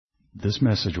This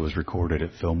message was recorded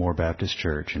at Fillmore Baptist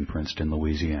Church in Princeton,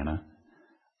 Louisiana.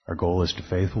 Our goal is to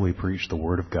faithfully preach the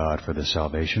Word of God for the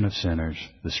salvation of sinners,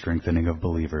 the strengthening of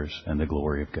believers, and the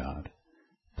glory of God.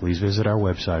 Please visit our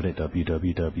website at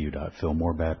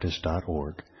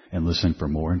www.fillmorebaptist.org and listen for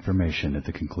more information at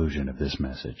the conclusion of this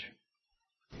message.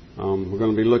 We're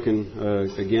going to be looking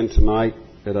again tonight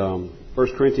at 1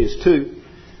 Corinthians 2,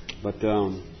 but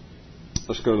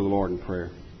let's go to the Lord in prayer.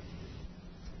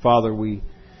 Father, we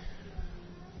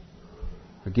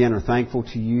again are thankful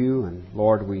to you, and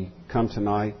Lord, we come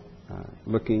tonight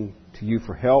looking to you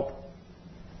for help,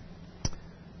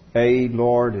 aid,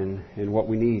 Lord, in what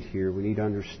we need here. We need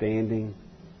understanding,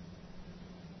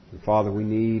 and Father, we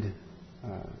need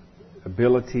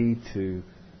ability to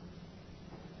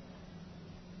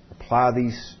apply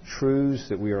these truths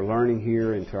that we are learning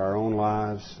here into our own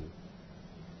lives.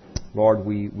 Lord,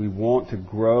 we want to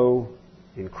grow,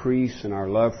 increase in our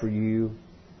love for you,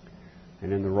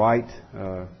 and in the right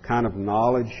kind of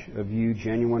knowledge of you,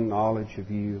 genuine knowledge of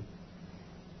you.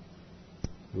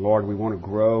 Lord, we want to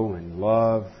grow in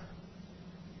love,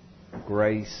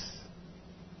 grace.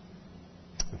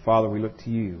 And Father, we look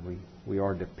to you. We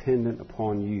are dependent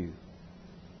upon you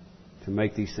to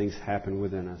make these things happen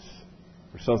within us.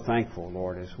 We're so thankful,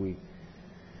 Lord, as we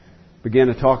begin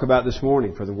to talk about this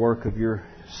morning for the work of your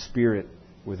Spirit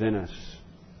within us,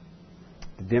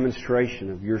 the demonstration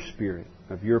of your Spirit,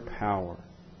 of your power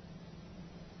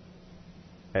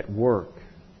at work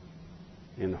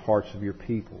in the hearts of your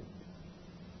people.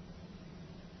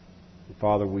 And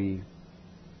Father, we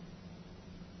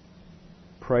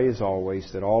pray as always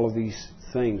that all of these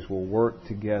things will work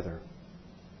together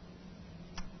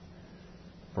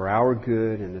for our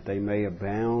good and that they may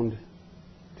abound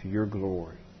to your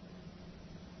glory.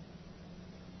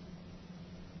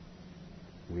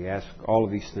 We ask all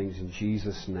of these things in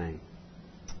Jesus' name.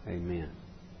 Amen.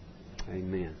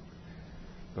 Amen.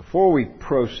 Before we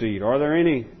proceed, are there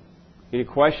any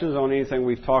questions on anything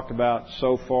we've talked about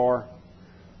so far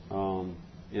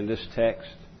in this text?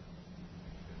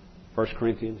 1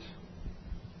 Corinthians?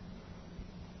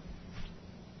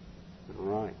 All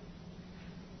right.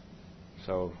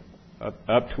 So,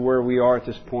 up to where we are at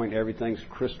this point, everything's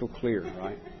crystal clear,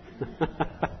 right?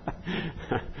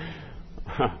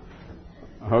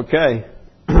 Okay.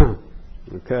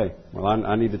 Okay. Well,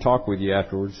 I need to talk with you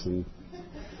afterwards and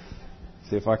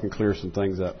see if I can clear some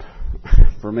things up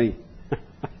for me.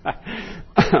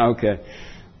 Okay.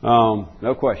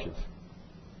 No questions.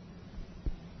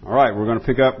 All right. We're going to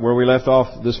pick up where we left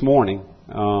off this morning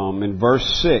in verse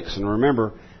 6. And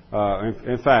remember,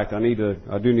 in fact, I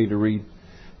do need to read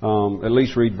at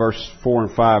least read verse 4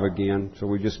 and 5 again, so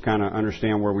we just kind of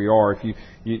understand where we are. If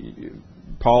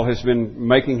Paul has been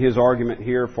making his argument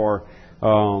here for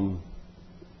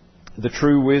the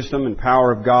true wisdom and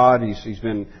power of God. He's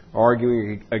been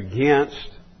arguing against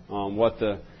what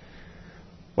the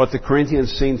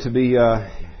Corinthians seem to be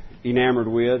enamored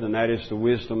with, and that is the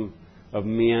wisdom of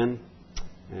men.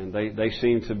 And they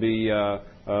seem to be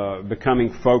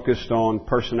becoming focused on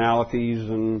personalities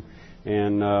and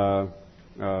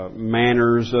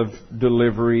manners of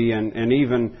delivery and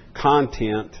even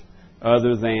content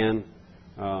other than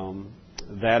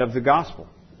that of the gospel,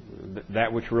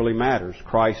 that which really matters,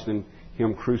 Christ and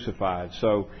Him crucified.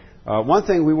 So one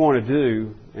thing we want to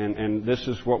do, and this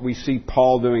is what we see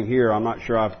Paul doing here. I'm not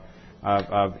sure I've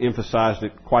emphasized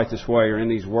it quite this way or in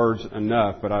these words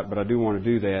enough, but I do want to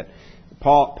do that.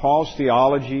 Paul's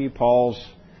theology, Paul's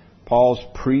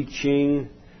preaching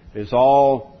is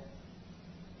all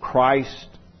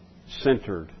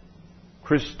Christ-centered,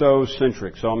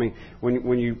 Christocentric. So I mean,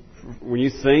 when you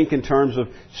think in terms of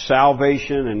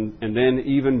salvation and then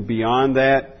even beyond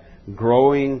that,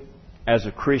 growing as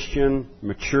a Christian,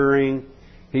 maturing,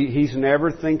 he's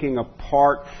never thinking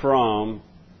apart from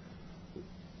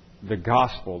the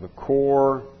gospel, the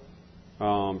core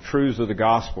truths of the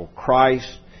gospel,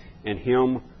 Christ and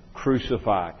Him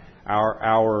crucified.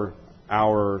 Our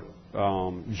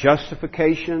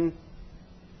justification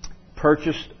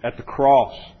purchased at the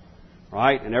cross,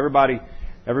 right? And every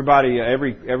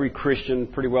Christian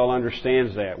pretty well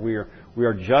understands that. We are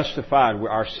justified.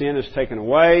 Our sin is taken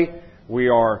away. We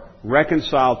are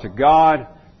reconciled to God.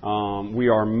 We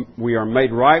are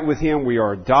made right with Him. We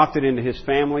are adopted into His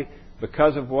family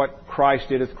because of what Christ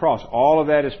did at the cross. All of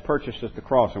that is purchased at the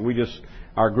cross. And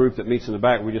our group that meets in the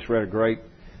back, we just read a great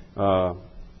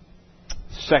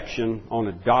section on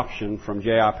adoption from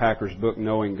J.I. Packer's book,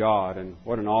 Knowing God. And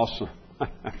what an awesome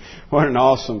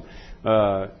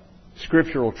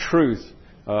scriptural truth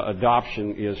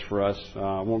adoption is for us.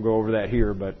 I won't go over that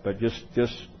here, but just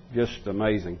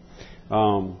amazing.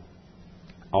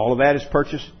 All of that is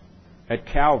purchased at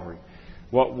Calvary.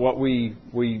 What we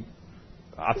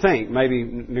I think maybe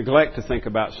neglect to think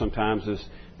about sometimes is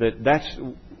that's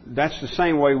the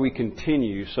same way we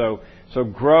continue. So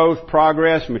growth,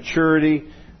 progress, maturity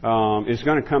is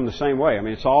going to come the same way. I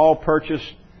mean, it's all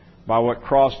purchased by what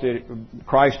Christ did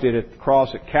at the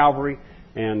cross at Calvary,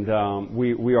 and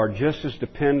we are just as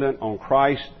dependent on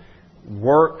Christ's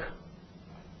work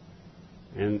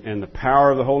and the power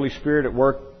of the Holy Spirit at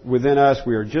work within us.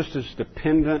 We are just as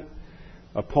dependent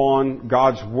upon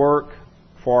God's work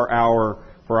for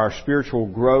our spiritual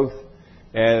growth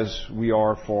as we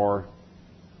are for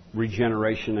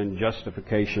regeneration and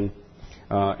justification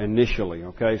initially.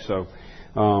 Okay, so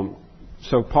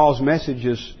Paul's message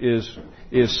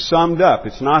is summed up.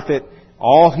 It's not that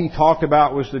all he talked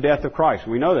about was the death of Christ.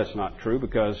 We know that's not true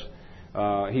because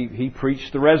he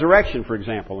preached the resurrection, for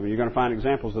example. I mean, you're going to find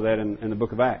examples of that in the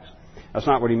book of Acts. That's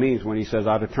not what he means when he says,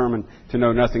 "I determined to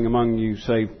know nothing among you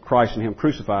save Christ and Him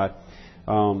crucified."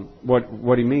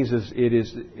 What he means is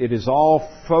it is all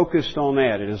focused on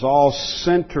that. It is all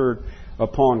centered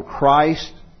upon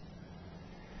Christ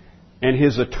and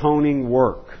His atoning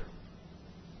work.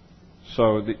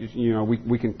 So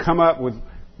we can come up with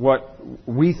what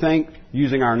we think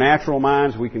using our natural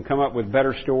minds. We can come up with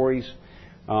better stories.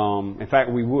 In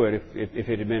fact, we would if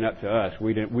it had been up to us.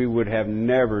 We would have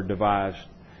never devised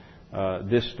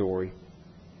this story,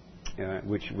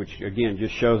 which again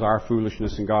just shows our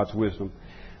foolishness and God's wisdom.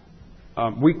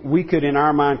 We could in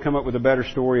our mind come up with a better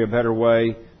story, a better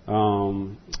way,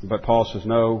 but Paul says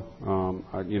no.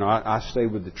 I stay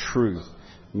with the truth.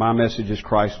 My message is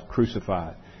Christ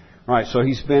crucified. All right, so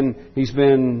he's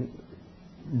been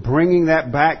bringing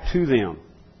that back to them.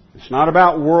 It's not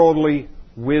about worldly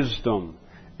wisdom,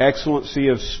 excellency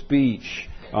of speech,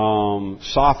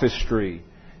 sophistry.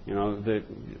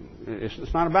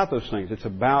 It's not about those things. It's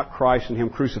about Christ and Him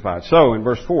crucified. So in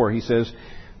verse 4 he says,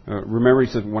 remember he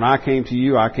says, "When I came to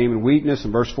you, I came in weakness."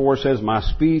 And verse 4 says, "My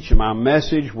speech and my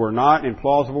message were not in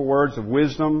plausible words of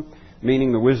wisdom,"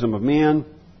 meaning the wisdom of men,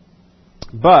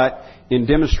 "but in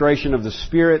demonstration of the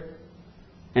Spirit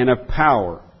and of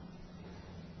power."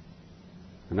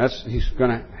 And he's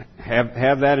going to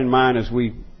have that in mind as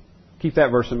we keep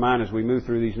that verse in mind as we move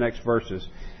through these next verses.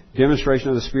 Demonstration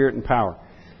of the Spirit and power.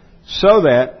 "So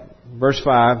that," verse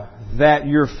 5, "that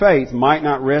your faith might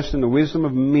not rest in the wisdom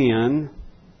of men,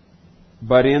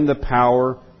 but in the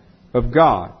power of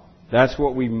God." That's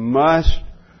what we must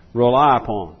rely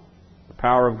upon. The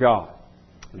power of God.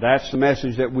 That's the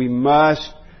message that we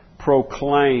must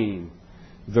proclaim.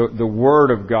 The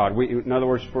Word of God. In other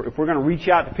words, if we're going to reach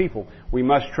out to people, we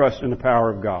must trust in the power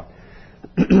of God.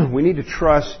 We need to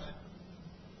trust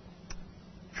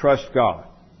God.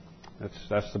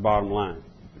 That's the bottom line.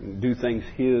 Do things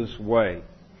His way.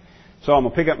 So I'm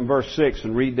going to pick up in verse 6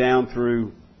 and read down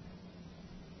through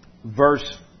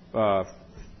verse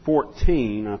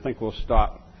 14. I think we'll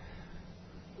stop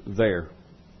there.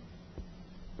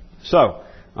 So,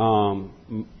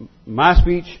 my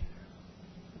speech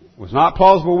was not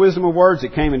plausible wisdom of words.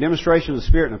 It came in demonstration of the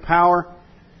Spirit and of power.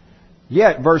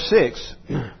 Yet, verse 6,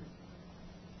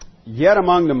 "Yet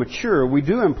among the mature we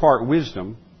do impart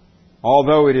wisdom,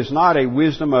 although it is not a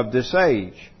wisdom of this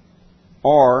age,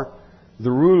 or the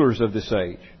rulers of this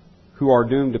age, who are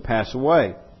doomed to pass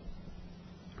away.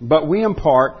 But we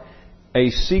impart a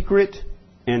secret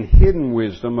and hidden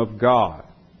wisdom of God,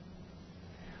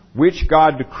 which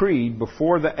God decreed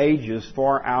before the ages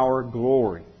for our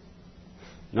glory.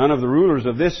 None of the rulers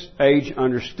of this age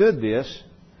understood this,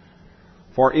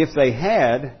 for if they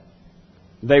had,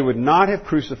 they would not have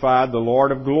crucified the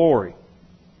Lord of glory.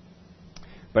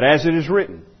 But as it is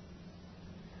written,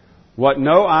 what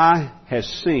no eye has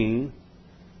seen,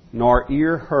 nor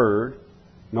ear heard,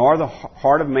 nor the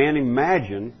heart of man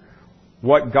imagined,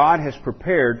 what God has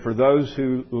prepared for those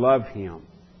who love Him.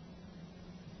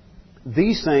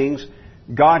 These things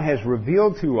God has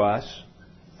revealed to us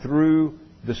through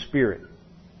the Spirit.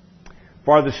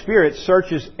 For the Spirit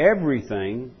searches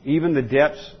everything, even the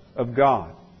depths of God.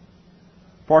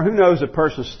 For who knows a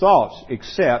person's thoughts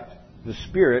except the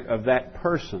spirit of that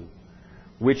person,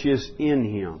 which is in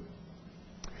him?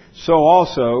 So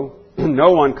also,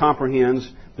 no one comprehends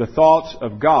the thoughts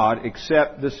of God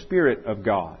except the Spirit of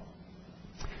God.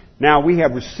 Now we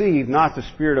have received not the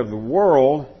spirit of the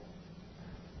world,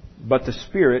 but the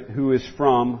Spirit who is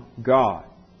from God,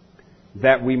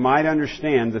 that we might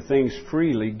understand the things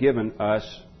freely given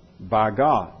us by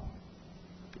God.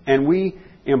 And we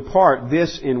impart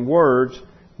this in words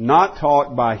not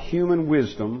taught by human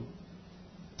wisdom,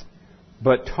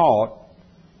 but taught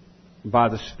by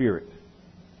the Spirit,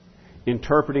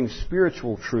 interpreting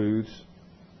spiritual truths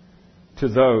to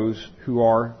those who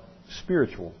are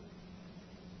spiritual.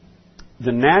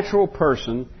 The natural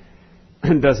person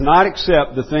does not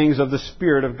accept the things of the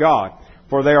Spirit of God,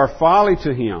 for they are folly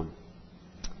to him,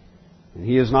 and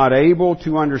he is not able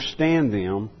to understand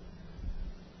them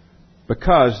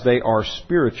because they are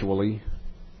spiritually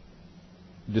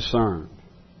discerned.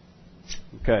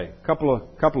 Okay, a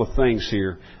couple of things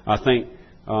here. I think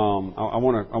I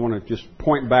want to just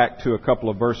point back to a couple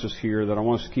of verses here that I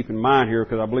want us to keep in mind here,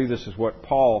 because I believe this is what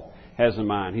Paul has in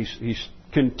mind. He's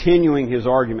continuing his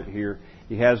argument here.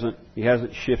 He hasn't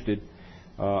shifted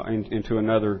into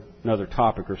another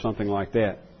topic or something like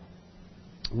that.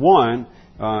 One,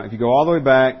 if you go all the way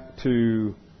back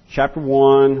to chapter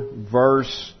 1,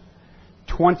 verse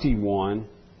 21,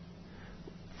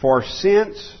 for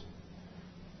since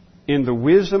in the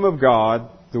wisdom of God,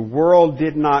 the world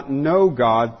did not know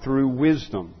God through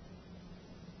wisdom,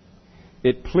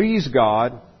 it pleased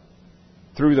God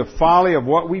through the folly of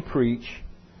what we preach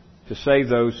to save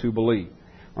those who believe.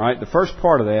 All right, the first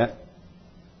part of that,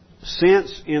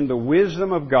 since in the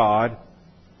wisdom of God,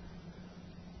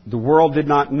 the world did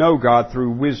not know God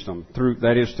through wisdom,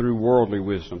 that is, through worldly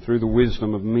wisdom, through the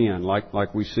wisdom of men,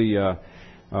 like we see,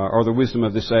 or the wisdom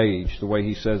of this age, the way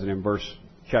he says it in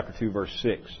chapter 2, verse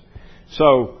 6.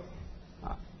 So,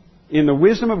 in the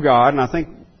wisdom of God, and I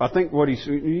think what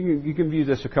you can view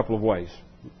this a couple of ways.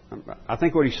 I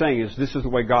think what he's saying is this is the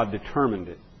way God determined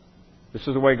it. This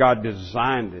is the way God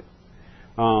designed it.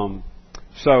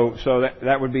 So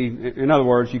that would be, in other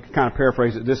words, you can kind of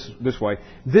paraphrase it this way.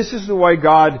 This is the way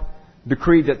God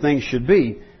decreed that things should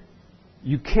be.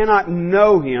 You cannot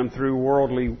know Him through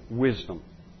worldly wisdom,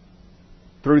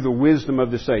 through the wisdom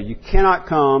of this age. You cannot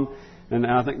come, and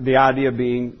I think the idea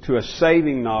being to a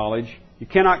saving knowledge. You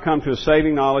cannot come to a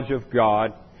saving knowledge of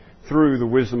God through the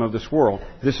wisdom of this world.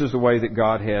 This is the way that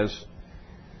God has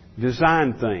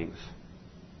designed things.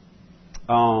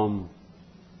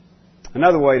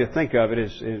 Another way to think of it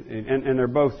is, and they're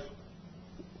both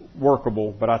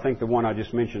workable, but I think the one I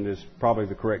just mentioned is probably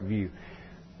the correct view.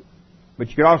 But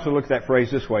you could also look at that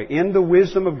phrase this way. In the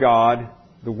wisdom of God,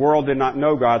 the world did not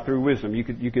know God through wisdom. You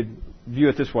could view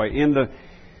it this way.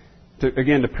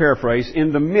 To paraphrase,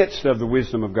 in the midst of the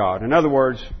wisdom of God. In other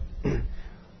words,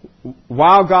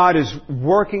 while God is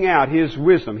working out His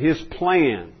wisdom, His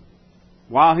plan,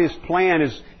 while His plan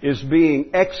is being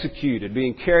executed,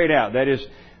 being carried out, that is,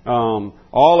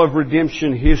 all of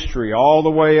redemption history, all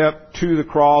the way up to the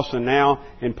cross, and now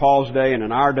in Paul's day and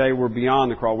in our day, we're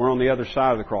beyond the cross. We're on the other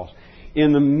side of the cross.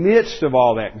 In the midst of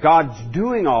all that, God's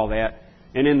doing all that,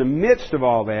 and in the midst of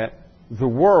all that, the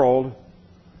world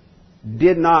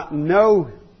did not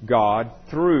know God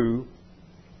through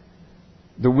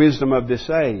the wisdom of this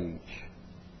age.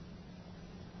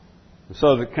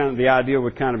 So the idea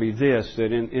would kind of be this,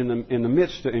 that in the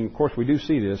midst, and of course we do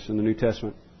see this in the New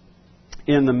Testament,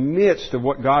 in the midst of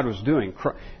what God was doing,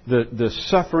 the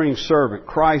suffering servant,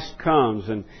 Christ comes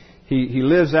and He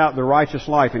lives out the righteous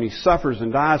life, and He suffers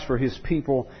and dies for His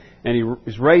people, and He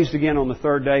is raised again on the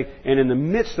third day. And in the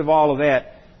midst of all of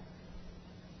that,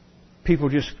 people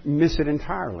just miss it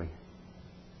entirely.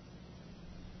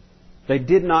 They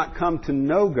did not come to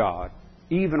know God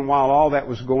even while all that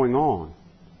was going on,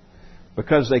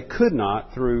 because they could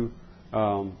not through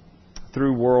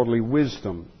worldly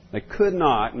wisdom. They could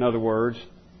not, in other words,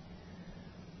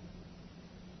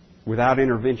 without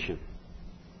intervention.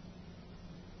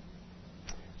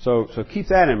 So keep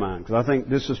that in mind, because I think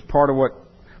this is part of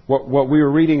what we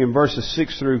were reading in verses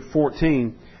 6 through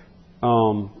 14.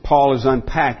 Paul is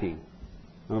unpacking.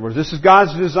 In other words, this is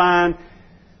God's design,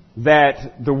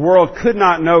 that the world could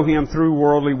not know Him through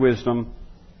worldly wisdom,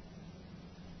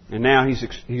 and now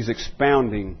he's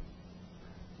expounding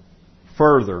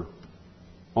further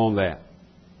on that.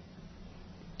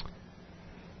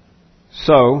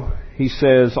 So, he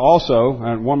says also,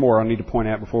 and one more I need to point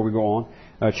out before we go on.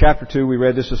 Chapter 2, we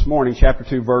read this morning, chapter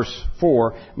 2, verse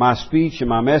 4. My speech and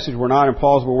my message were not in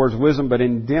plausible words of wisdom, but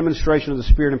in demonstration of the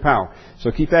Spirit and power.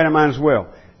 So keep that in mind as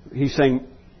well. He's saying,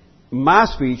 my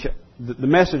speech, the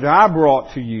message I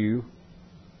brought to you,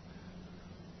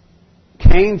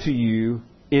 came to you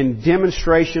in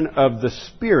demonstration of the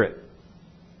Spirit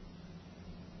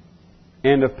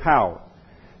and of power.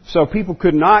 So people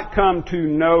could not come to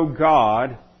know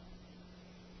God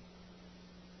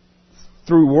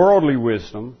through worldly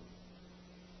wisdom.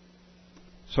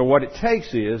 So what it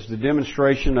takes is the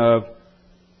demonstration of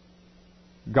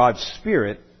God's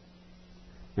Spirit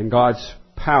and God's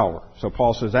power. So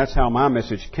Paul says that's how my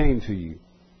message came to you,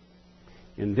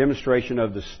 in demonstration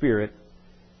of the Spirit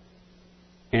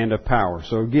and of power.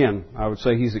 So again, I would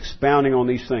say he's expounding on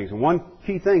these things. And one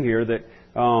key thing here that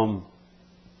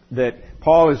that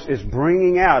Paul is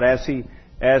bringing out as he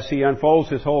unfolds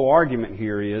his whole argument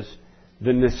here is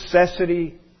the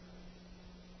necessity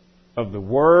of the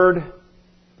Word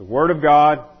of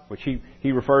God, which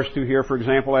he refers to here, for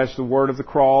example, as the Word of the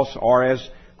cross or as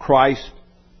Christ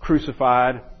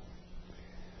crucified.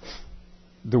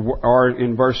 Or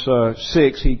in verse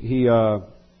 6, in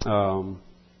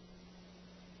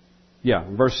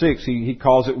verse 6, he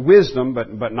calls it wisdom,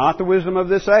 but not the wisdom of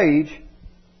this age,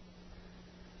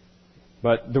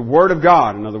 but the Word of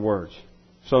God, in other words.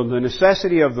 So the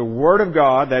necessity of the Word of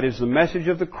God, that is the message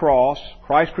of the cross,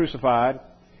 Christ crucified,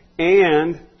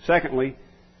 and, secondly,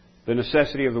 the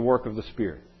necessity of the work of the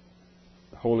Spirit,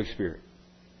 the Holy Spirit.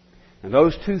 And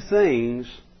those two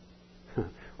things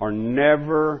are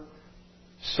never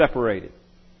separated.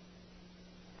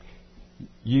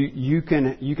 You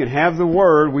can have the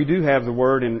Word. We do have the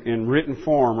Word in written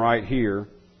form right here.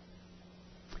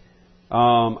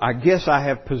 I guess I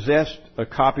have possessed a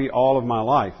copy all of my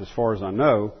life, as far as I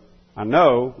know. I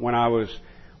know when I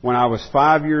was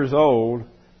 5 years old,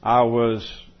 I was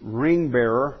ring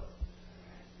bearer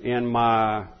in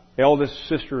my eldest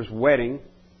sister's wedding,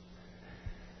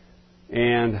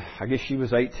 and I guess she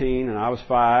was 18 and I was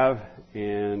 5,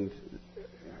 and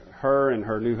her and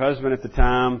her new husband at the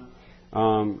time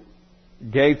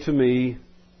gave to me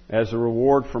as a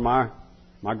reward for my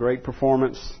great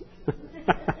performance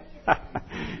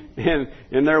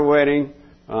in their wedding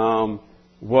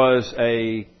was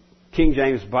a King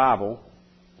James Bible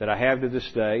that I have to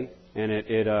this day, and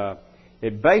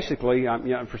it basically,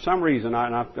 for some reason,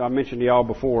 I mentioned to y'all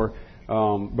before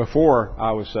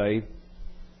I was saved,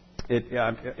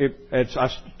 I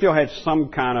still had some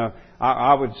kind of,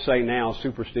 I would say now,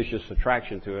 superstitious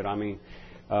attraction to it. I mean,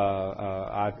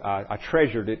 I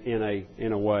treasured it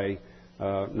in a way,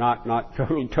 not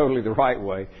totally the right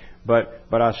way, but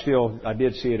I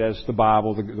did see it as the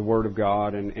Bible, the Word of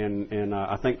God, and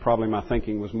I think probably my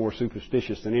thinking was more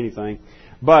superstitious than anything,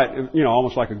 but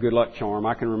almost like a good luck charm.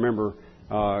 I can remember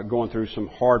going through some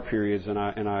hard periods, and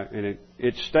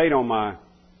it stayed on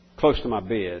close to my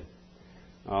bed.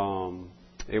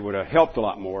 It would have helped a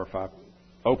lot more if I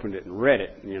opened it and read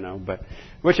it, but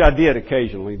which I did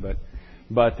occasionally.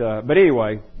 But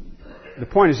anyway, the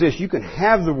point is this: you can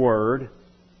have the Word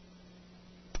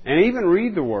and even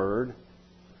read the Word,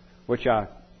 which I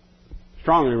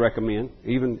strongly recommend,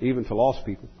 even to lost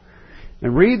people,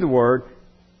 and read the Word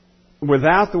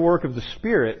without the work of the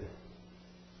Spirit.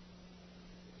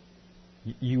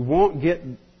 You won't get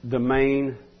the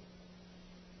main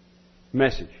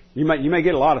message. You may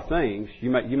get a lot of things. You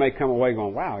may come away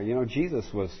going, "Wow, Jesus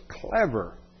was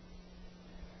clever."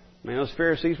 Man, those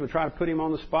Pharisees would try to put him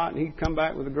on the spot, and he'd come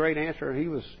back with a great answer. He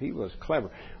was clever.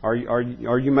 Or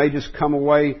you may just come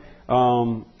away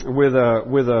with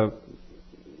a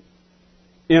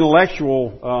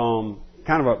intellectual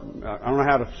kind of I don't know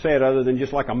how to say it other than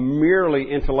just like a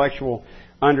merely intellectual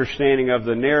understanding of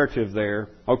the narrative there.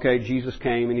 Okay, Jesus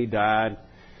came and He died,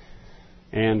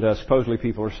 and supposedly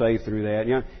people are saved through that.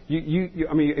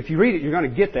 I mean, if you read it, you're going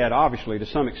to get that obviously to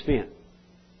some extent,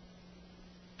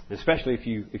 especially if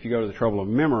you go to the trouble of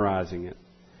memorizing it.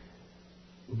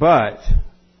 But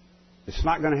it's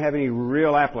not going to have any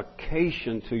real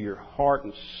application to your heart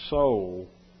and soul,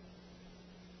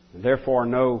 and therefore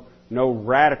no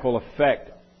radical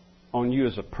effect on you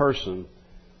as a person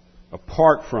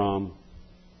apart from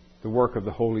the work of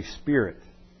the Holy Spirit.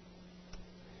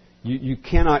 You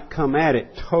cannot come at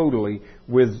it totally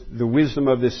with the wisdom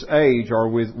of this age or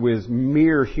with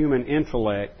mere human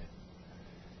intellect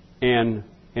and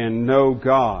know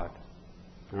God.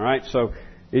 All right? So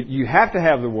you have to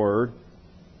have the Word,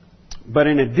 but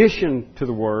in addition to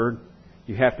the Word,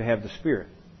 you have to have the Spirit.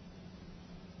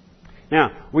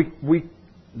 Now,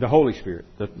 the Holy Spirit,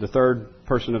 the third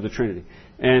person of the Trinity.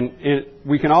 And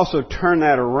we can also turn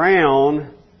that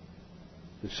around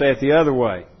and say it the other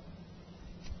way.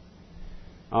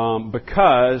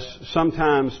 Because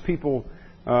sometimes people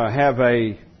have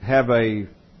a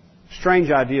strange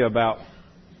idea about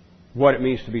what it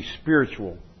means to be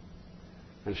spiritual,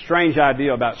 and a strange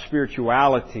idea about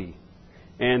spirituality,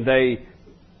 and they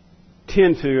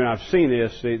tend to, and I've seen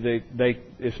this,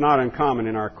 it's not uncommon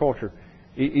in our culture,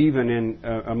 even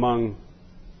among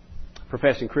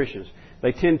professing Christians,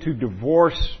 they tend to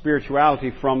divorce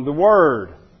spirituality from the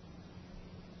Word.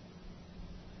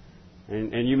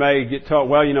 And you may get told,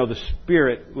 well, the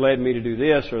Spirit led me to do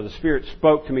this, or the Spirit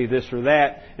spoke to me this or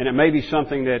that, and it may be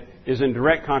something that is in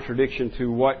direct contradiction to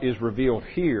what is revealed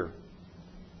here.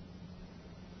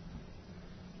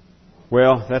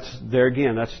 Well,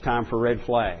 that's time for red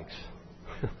flags.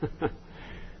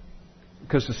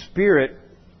 Because the Spirit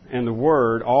and the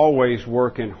Word always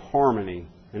work in harmony.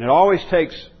 And it always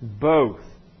takes both.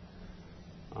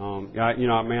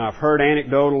 I've heard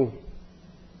anecdotal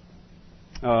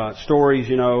stories,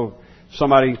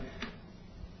 somebody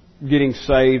getting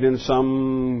saved in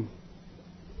some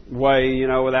way,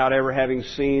 without ever having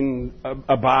seen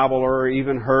a Bible or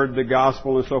even heard the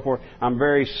gospel and so forth. I'm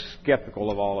very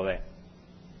skeptical of all of that.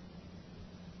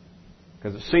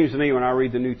 Because it seems to me when I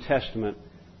read the New Testament,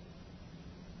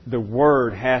 the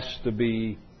Word has to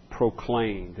be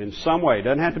proclaimed in some way. It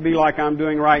doesn't have to be like I'm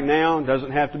doing right now. It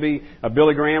doesn't have to be a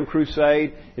Billy Graham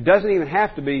crusade. It doesn't even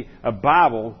have to be a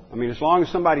Bible. As long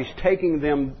as somebody's taking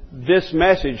them this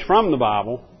message from the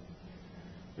Bible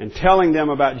and telling them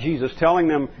about Jesus, telling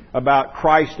them about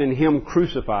Christ and Him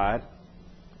crucified,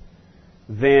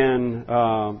 then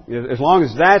as long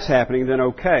as that's happening, then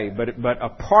okay. But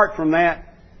apart from that,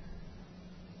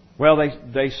 well,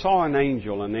 they saw an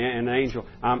angel, and an angel.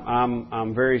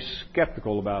 I'm very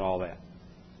skeptical about all that,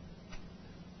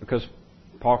 because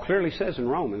Paul clearly says in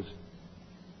Romans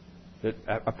that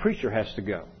a preacher has to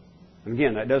go. And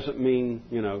again, that doesn't mean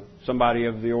somebody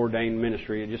of the ordained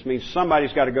ministry. It just means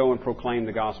somebody's got to go and proclaim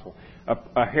the gospel.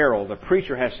 A herald, a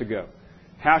preacher has to go.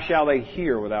 How shall they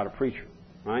hear without a preacher?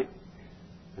 Right?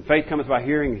 And faith cometh by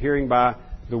hearing, and hearing by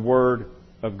the word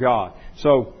of God.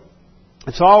 So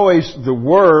it's always the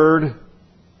Word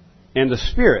and the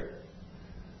Spirit.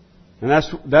 And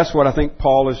that's what I think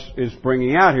Paul is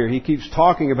bringing out here. He keeps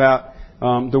talking about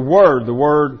the Word. The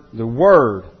Word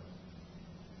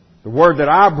that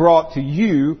I brought to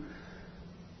you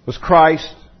was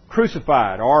Christ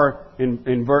crucified. Or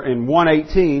in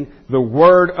 1:18, the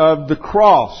Word of the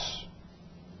cross.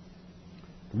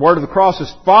 The Word of the cross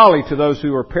is folly to those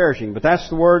who are perishing. But that's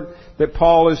the Word that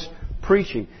Paul is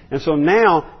preaching. And so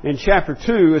now, in chapter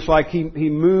 2, it's like he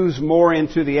moves more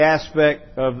into the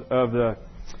aspect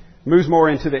moves more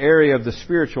into the area of the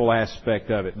spiritual aspect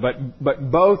of it.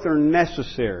 But both are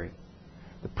necessary.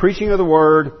 The preaching of the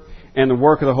Word and the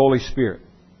work of the Holy Spirit.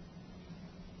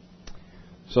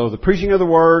 So the preaching of the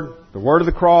Word of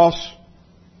the cross,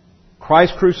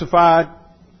 Christ crucified,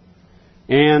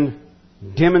 and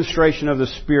demonstration of the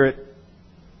Spirit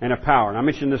and of power. And I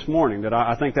mentioned this morning that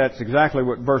I think that's exactly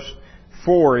what verse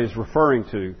 4 is referring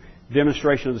to.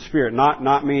 Demonstration of the Spirit.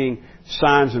 Not meaning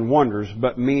signs and wonders,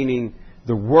 but meaning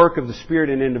the work of the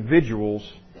Spirit in individuals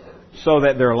so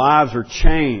that their lives are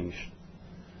changed.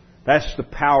 That's the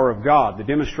power of God. The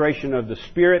demonstration of the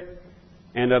Spirit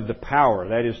and of the power.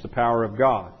 That is the power of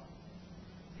God.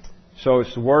 So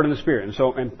it's the Word and the Spirit.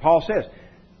 And Paul says,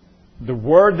 the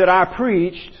Word that I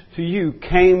preached to you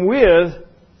came with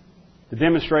the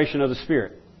demonstration of the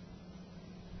Spirit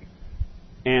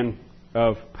and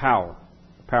of power,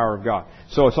 the power of God.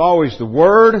 So it's always the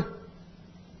Word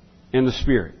and the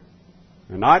Spirit.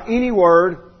 And not any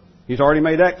word. He's already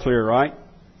made that clear, right?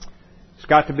 It's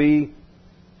got to be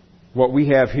what we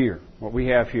have here. What we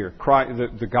have here. Christ,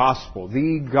 the gospel.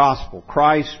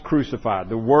 Christ crucified.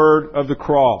 The Word of the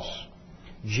cross.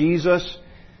 Jesus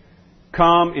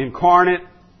come incarnate,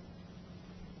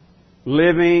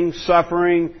 living,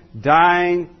 suffering,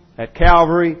 dying at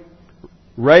Calvary,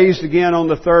 raised again on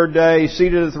the third day,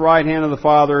 seated at the right hand of the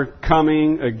Father,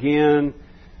 coming again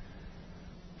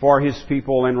for His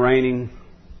people and reigning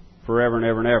forever and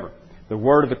ever and ever. The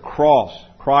Word of the cross,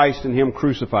 Christ and Him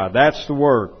crucified. That's the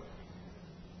Word.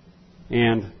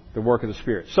 And the work of the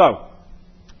Spirit. So,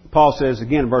 Paul says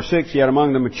again in verse 6, yet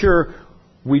among the mature,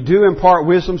 we do impart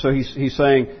wisdom. So he's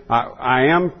saying,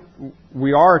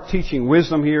 we are teaching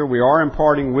wisdom here. We are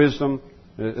imparting wisdom.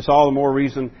 It's all the more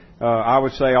reason, I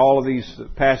would say, all of these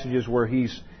passages where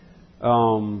he's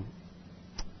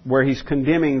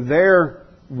condemning their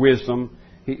wisdom,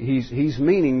 he's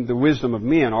meaning the wisdom of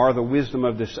men or the wisdom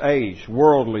of this age,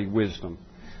 worldly wisdom.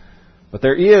 But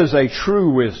there is a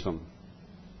true wisdom.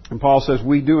 And Paul says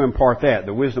we do impart that,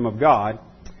 the wisdom of God.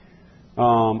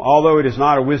 Although it is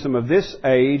not a wisdom of this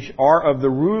age or of the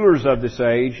rulers of this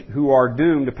age who are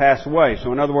doomed to pass away.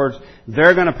 So in other words,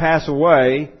 they're going to pass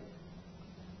away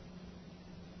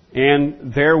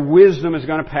and their wisdom is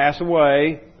going to pass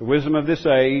away, the wisdom of this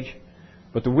age.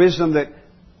 But the wisdom that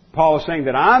Paul is saying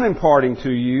that I'm imparting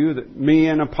to you, that me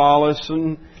and Apollos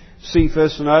and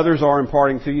Cephas and others are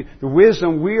imparting to you, the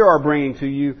wisdom we are bringing to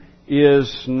you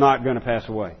is not going to pass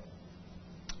away.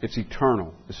 It's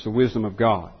eternal. It's the wisdom of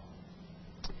God.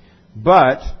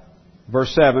 But,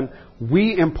 verse 7,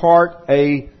 we impart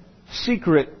a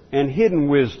secret and hidden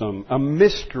wisdom, a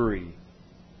mystery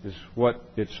is what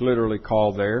it's literally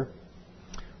called there.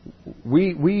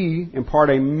 we impart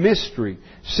a mystery,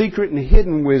 secret and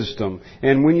hidden wisdom.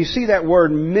 And when you see that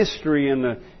word mystery in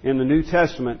the New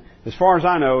Testament, as far as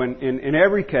I know, in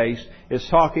every case, it's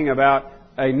talking about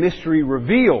a mystery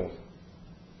revealed.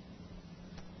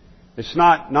 It's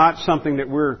not something that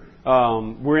we're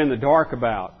in the dark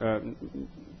about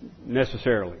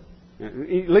necessarily. At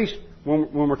least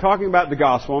when we're talking about the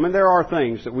gospel, I mean, there are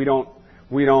things that we don't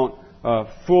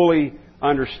fully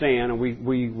understand, and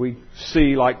we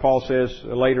see, like Paul says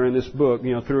later in this book,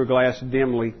 through a glass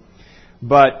dimly.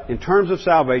 But in terms of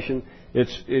salvation,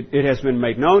 it has been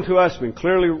made known to us, been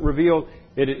clearly revealed.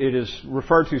 It is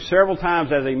referred to several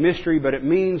times as a mystery, but it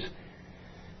means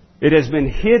it has been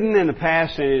hidden in the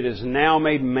past and it is now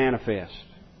made manifest.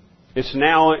 It's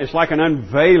like an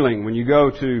unveiling when you go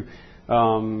to,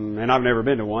 and I've never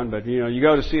been to one, but you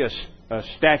go to see a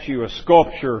statue, a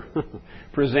sculpture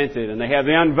presented, and they have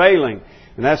the unveiling.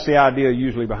 And that's the idea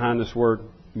usually behind this word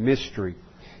mystery.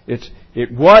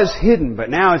 It was hidden, but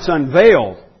now it's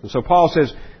unveiled. And so Paul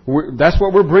says, that's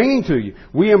what we're bringing to you.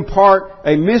 We impart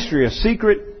a mystery, a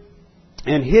secret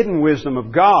and hidden wisdom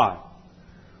of God,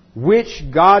 which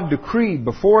God decreed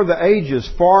before the ages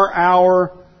for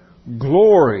our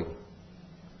glory.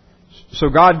 So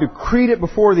God decreed it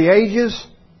before the ages,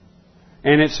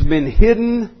 and it's been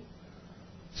hidden,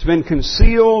 it's been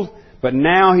concealed, but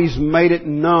now He's made it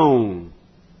known.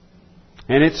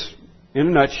 And it's, in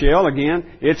a nutshell, again,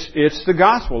 it's the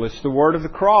gospel. It's the word of the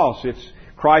cross. It's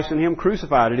Christ and Him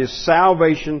crucified. It is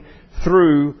salvation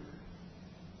through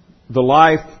the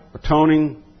life,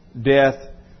 atoning, death,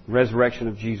 resurrection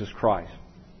of Jesus Christ.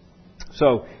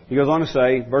 So, he goes on to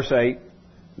say, verse 8,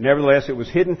 nevertheless it was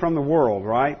hidden from the world,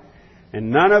 right? And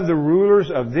none of the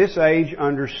rulers of this age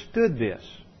understood this.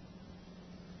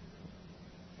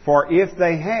 For if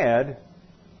they had,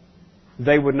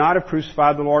 they would not have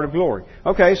crucified the Lord of glory.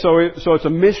 Okay, so it's a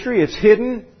mystery, it's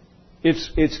hidden,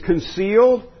 it's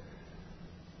concealed,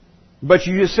 but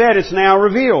you just said it's now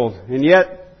revealed. And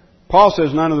yet, Paul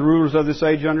says none of the rulers of this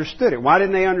age understood it. Why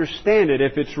didn't they understand it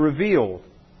if it's revealed?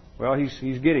 Well,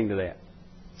 he's getting to that.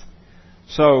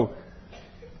 So,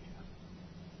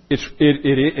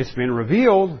 it's been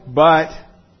revealed, but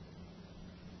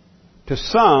to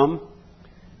some,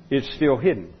 it's still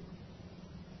hidden.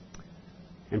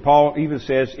 And Paul even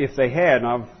says, if they had, and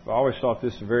I've always thought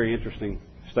this is a very interesting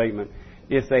statement,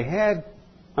 if they had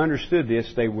understood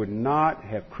this, they would not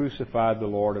have crucified the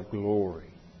Lord of glory.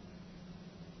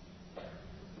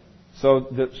 So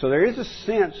there is a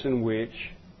sense in which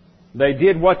they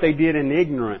did what they did in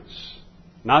ignorance.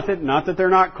 Not that they're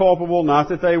not culpable, not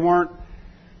that they weren't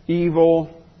evil.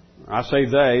 I say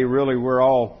they, really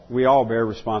we all bear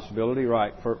responsibility,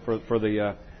 right, for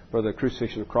the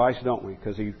crucifixion of Christ, don't we?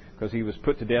 Because He was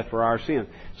put to death for our sin.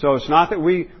 So it's not that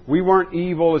we weren't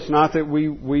evil. It's not that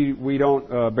we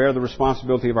don't bear the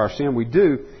responsibility of our sin. We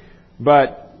do.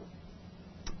 But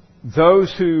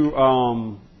those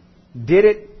who did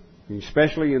it,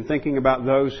 especially in thinking about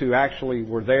those who actually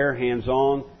were there,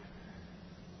 hands-on,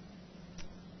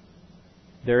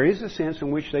 there is a sense in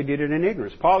which they did it in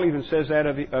ignorance. Paul even says that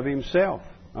of himself,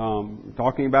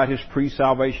 talking about his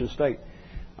pre-salvation state.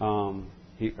 I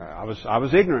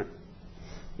was ignorant.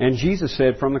 And Jesus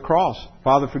said from the cross,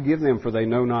 Father, forgive them, for they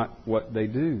know not what they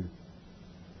do.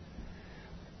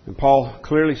 And Paul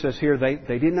clearly says here they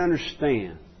didn't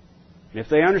understand. If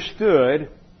they understood,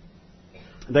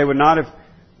 they would not have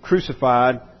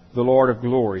crucified the Lord of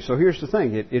glory. So here's the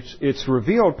thing. It's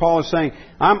revealed. Paul is saying,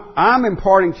 I'm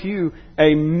imparting to you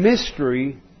a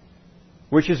mystery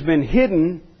which has been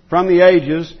hidden from the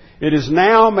ages. It is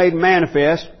now made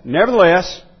manifest.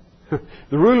 Nevertheless,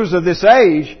 the rulers of this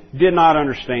age did not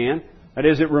understand. That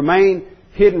is, it remained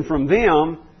hidden from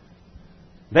them.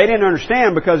 They didn't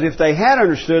understand because if they had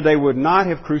understood, they would not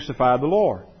have crucified the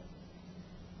Lord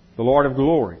of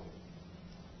glory.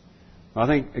 I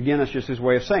think, again, that's just his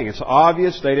way of saying it. It's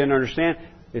obvious they didn't understand.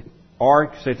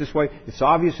 Or, say it this way, it's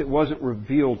obvious it wasn't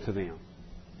revealed to them.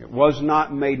 It was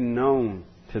not made known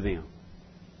to them.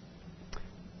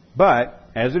 But,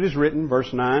 as it is written,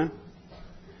 verse 9,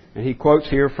 and he quotes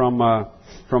here from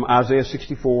Isaiah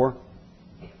 64,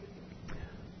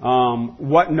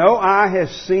 what no eye has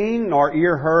seen, nor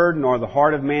ear heard, nor the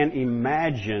heart of man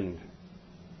imagined,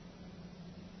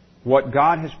 what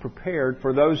God has prepared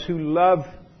for those who love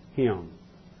Him.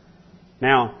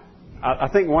 Now, I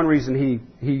think one reason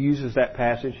he uses that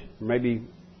passage, maybe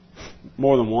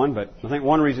more than one, but I think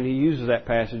one reason he uses that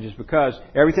passage is because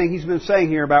everything he's been saying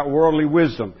here about worldly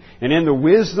wisdom. And in the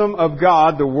wisdom of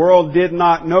God, the world did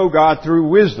not know God through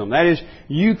wisdom. That is,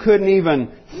 you couldn't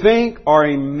even think or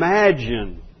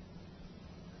imagine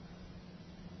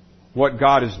what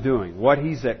God is doing, what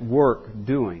He's at work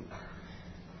doing.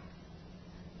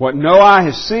 What no eye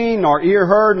has seen, nor ear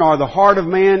heard, nor the heart of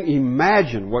man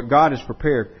imagined, what God has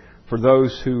prepared for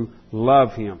those who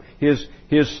love Him. His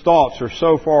thoughts are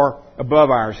so far above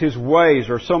ours. His ways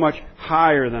are so much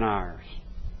higher than ours.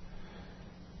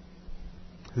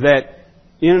 That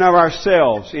in and of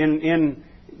ourselves, in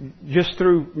just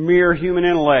through mere human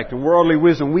intellect and worldly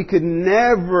wisdom, we could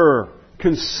never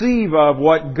conceive of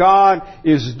what God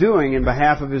is doing in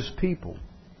behalf of His people.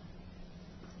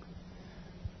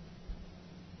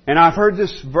 And I've heard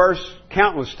this verse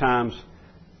countless times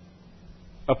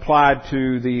applied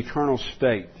to the eternal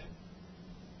state,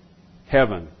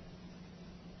 heaven.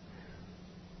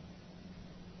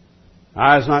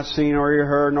 Eye has not seen nor ear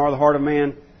heard, nor the heart of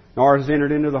man, nor has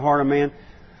entered into the heart of man,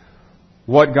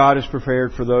 what God has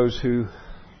prepared for those who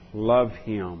love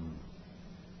Him.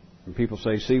 And people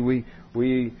say, see, we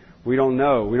don't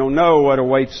know. We don't know what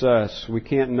awaits us. We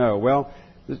can't know. Well,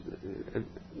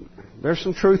 there's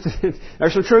some truth.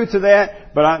 There's some truth to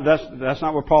that, but that's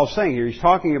not what Paul's saying here. He's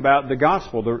talking about the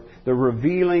gospel, the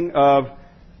revealing of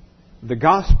the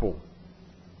gospel.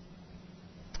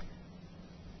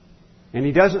 And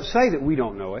he doesn't say that we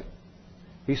don't know it.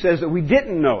 He says that we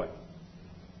didn't know it.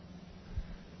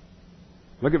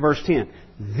 Look at verse 10.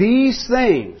 These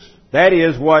things, that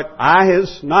is what eye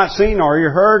has not seen, nor ear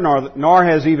heard, nor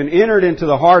has even entered into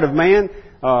the heart of man,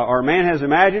 or man has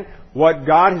imagined, what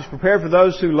God has prepared for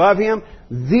those who love Him,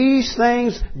 these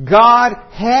things God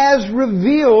has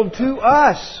revealed to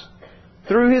us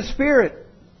through His Spirit.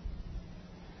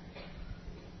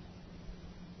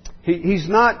 He's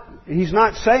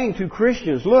not saying to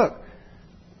Christians, look,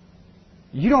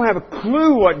 you don't have a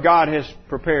clue what God has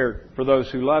prepared for those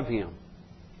who love Him.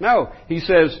 No, He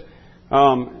says,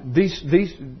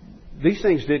 these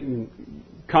things didn't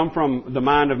come from the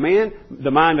mind of man.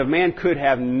 The mind of man could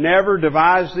have never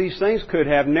devised these things, could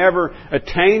have never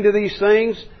attained to these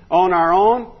things on our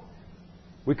own.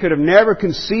 We could have never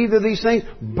conceived of these things,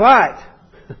 but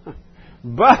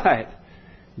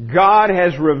God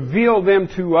has revealed them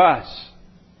to us.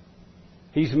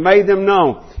 He's made them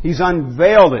known. He's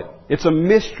unveiled it. It's a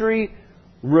mystery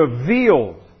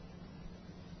revealed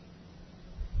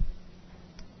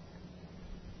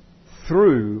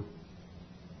through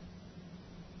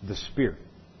the Spirit.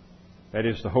 That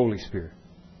is the Holy Spirit.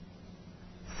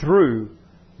 Through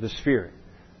the Spirit.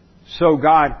 So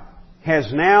God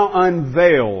has now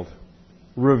unveiled,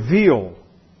 revealed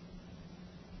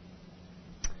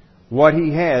what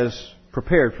He has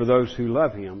prepared for those who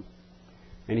love Him.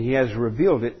 And He has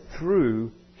revealed it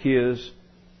through His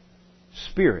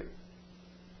Spirit.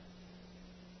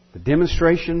 The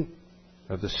demonstration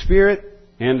of the Spirit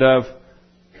and of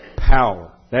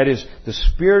power. That is, the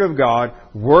Spirit of God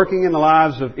working in the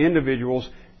lives of individuals,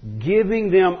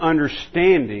 giving them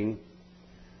understanding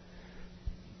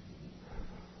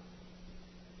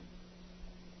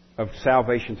of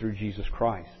salvation through Jesus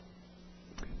Christ.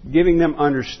 Giving them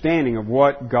understanding of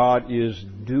what God is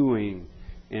doing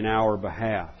in our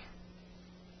behalf.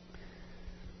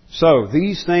 So,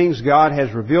 these things God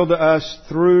has revealed to us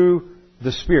through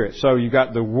the Spirit. So, you've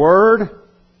got the Word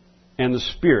and the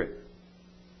Spirit.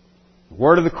 The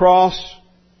Word of the cross,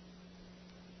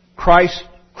 Christ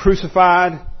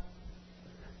crucified,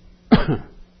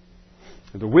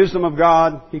 the wisdom of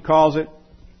God, he calls it,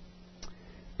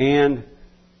 and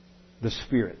the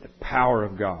Spirit, the power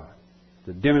of God,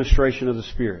 the demonstration of the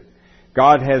Spirit.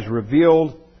 God has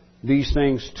revealed these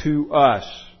things to us.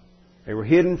 They were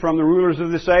hidden from the rulers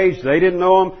of this age. They didn't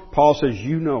know them. Paul says,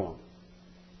 you know them.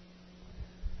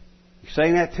 He's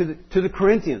saying that to the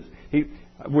Corinthians.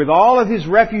 With all of his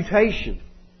refutation,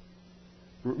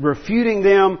 refuting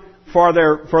them for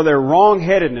their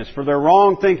wrong-headedness, for their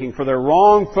wrong thinking, for their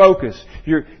wrong focus.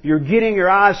 You're getting your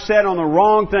eyes set on the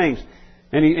wrong things.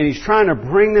 And he's trying to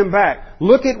bring them back.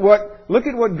 Look at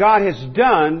what God has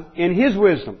done in His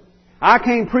wisdom. I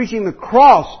came preaching the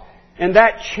cross, and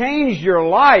that changed your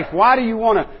life. Why do you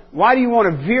want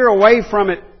to veer away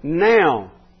from it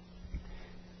now?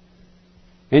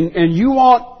 And you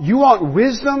want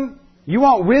wisdom? You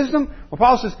want wisdom? Well,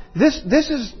 Paul says, this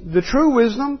is the true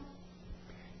wisdom.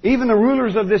 Even the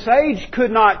rulers of this age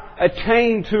could not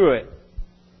attain to it.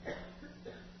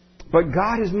 But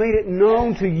God has made it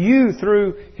known to you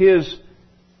through His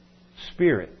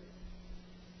Spirit.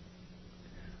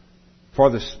 For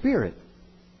the Spirit,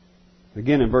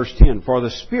 again in verse 10, for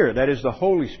the Spirit, that is the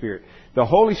Holy Spirit. The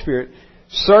Holy Spirit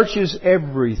searches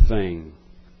everything,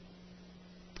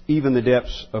 even the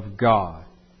depths of God.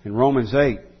 In Romans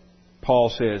 8, Paul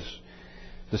says,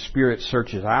 the Spirit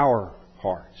searches our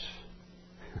hearts.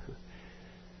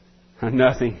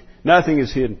 Nothing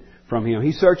is hidden from Him.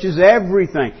 He searches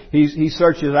everything. He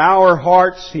searches our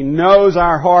hearts. He knows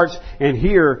our hearts. And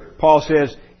here, Paul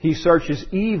says, He searches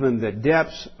even the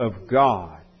depths of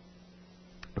God.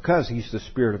 Because He's the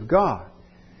Spirit of God.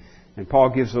 And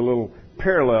Paul gives a little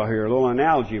parallel here, a little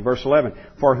analogy in verse 11.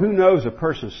 For who knows a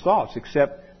person's thoughts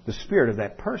except the spirit of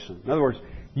that person? In other words,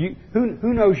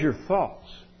 who knows your thoughts?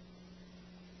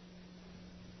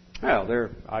 Well,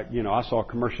 I saw a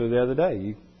commercial the other day.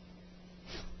 You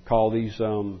call these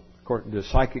the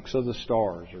psychics of the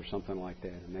stars or something like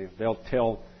that, and they'll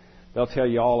tell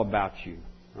you all about you,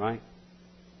 right?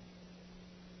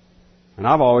 And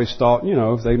I've always thought,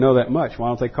 if they know that much, why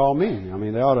don't they call me? I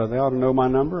mean, they ought to know my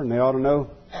number, and they ought to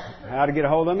know how to get a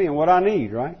hold of me and what I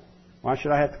need, right? Why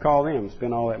should I have to call them and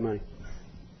spend all that money?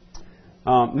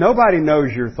 Nobody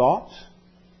knows your thoughts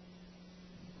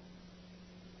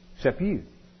except you,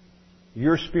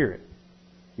 your spirit,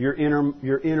 your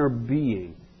inner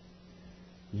being.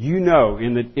 You know,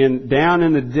 down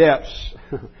in the depths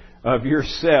of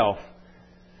yourself,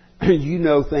 you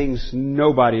know things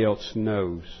nobody else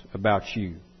knows about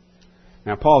you.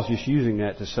 Now, Paul's just using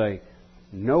that to say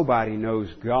nobody knows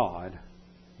God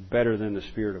better than the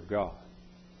Spirit of God.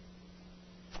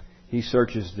 He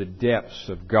searches the depths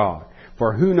of God.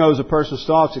 For who knows a person's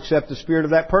thoughts except the spirit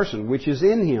of that person, which is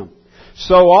in him?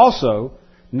 So also,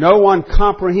 no one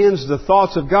comprehends the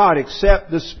thoughts of God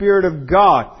except the Spirit of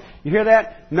God. You hear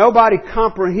that? Nobody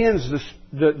comprehends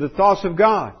the thoughts of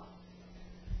God.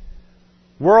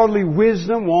 Worldly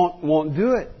wisdom won't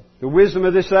do it. The wisdom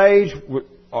of this age,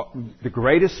 the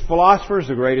greatest philosophers,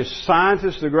 the greatest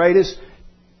scientists, the greatest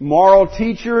moral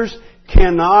teachers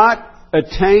cannot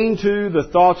attain to the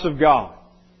thoughts of God.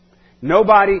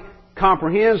 Nobody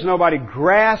comprehends, nobody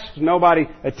grasps, nobody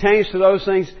attains to those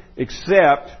things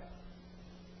except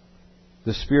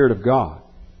the Spirit of God.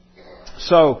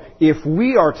 So, if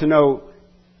we are to know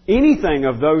anything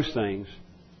of those things,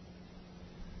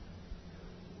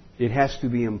 it has to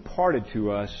be imparted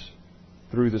to us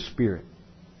through the Spirit.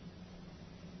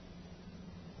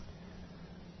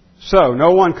 So,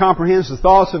 no one comprehends the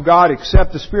thoughts of God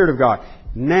except the Spirit of God.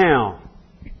 Now,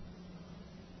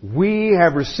 we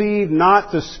have received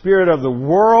not the spirit of the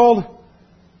world,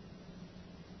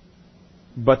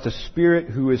 but the Spirit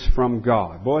who is from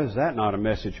God. Boy, is that not a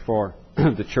message for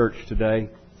the church today.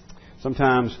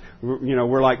 Sometimes,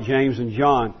 we're like James and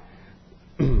John.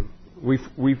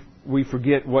 We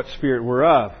forget what spirit we're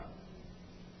of.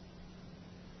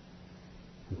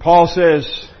 And Paul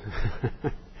says,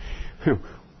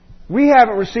 we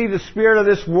haven't received the spirit of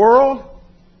this world.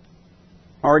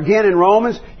 Or again in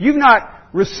Romans, you've not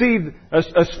received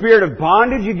a spirit of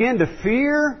bondage again to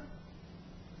fear.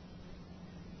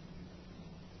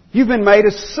 You've been made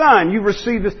a son. You've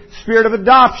received the spirit of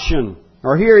adoption.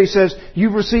 Or here he says,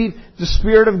 you've received the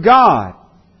Spirit of God.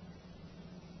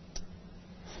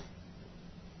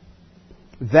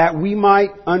 That we might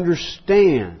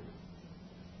understand.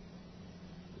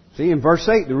 See, in verse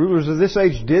 8, the rulers of this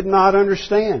age did not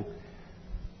understand.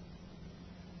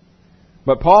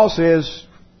 But Paul says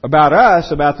about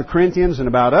us, about the Corinthians and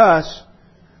about us,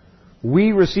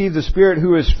 we receive the Spirit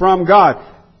who is from God,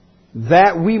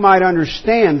 that we might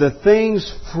understand the things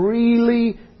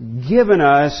freely given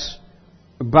us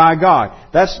by God.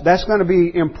 That's going to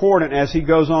be important as he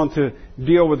goes on to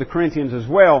deal with the Corinthians as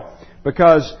well,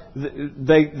 because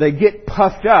they get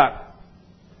puffed up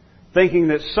thinking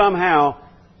that somehow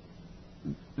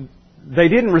they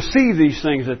didn't receive these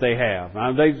things that they have.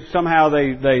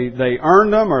 They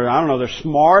earned them, or I don't know, they're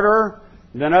smarter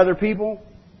than other people.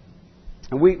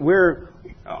 And we're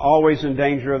always in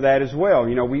danger of that as well.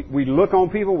 We look on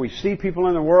people, we see people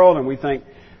in the world, and we think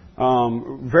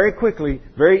very quickly,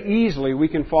 very easily, we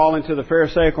can fall into the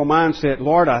Pharisaical mindset.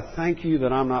 Lord, I thank you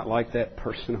that I'm not like that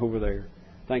person over there.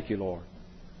 Thank you, Lord.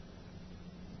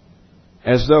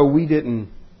 As though we didn't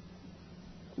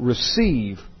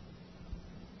receive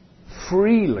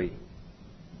freely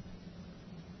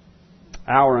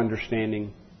our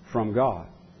understanding from God.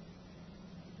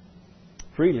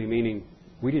 Freely meaning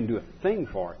we didn't do a thing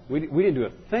for it. We didn't do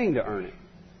a thing to earn it.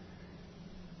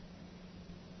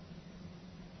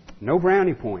 No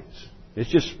brownie points.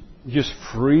 It's just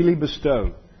freely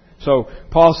bestowed. So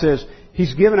Paul says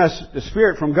He's given us the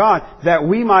Spirit from God that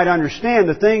we might understand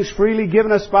the things freely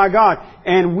given us by God.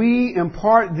 And we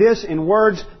impart this in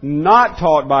words not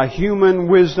taught by human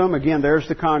wisdom. Again, there's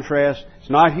the contrast. It's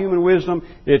not human wisdom.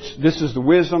 This is the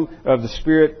wisdom of the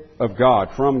Spirit of God,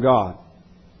 from God.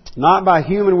 Not by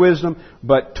human wisdom,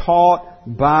 but taught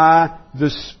by the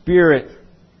Spirit.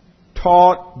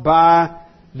 Taught by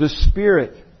the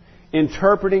Spirit.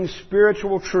 Interpreting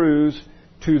spiritual truths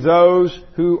to those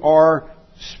who are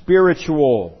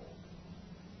spiritual.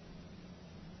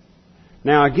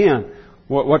 Now again,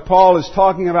 what Paul is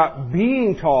talking about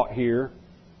being taught here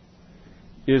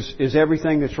is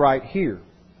everything that's right here.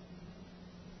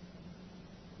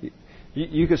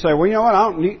 You could say, well, you know what,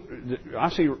 I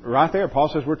see right there, Paul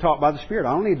says we're taught by the Spirit.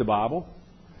 I don't need the Bible.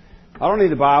 I don't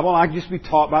need the Bible. I can just be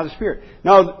taught by the Spirit.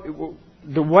 No,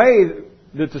 the way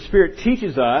that the Spirit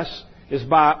teaches us is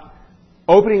by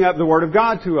opening up the Word of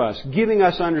God to us, giving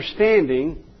us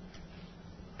understanding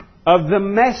of the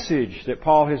message that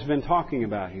Paul has been talking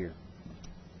about here.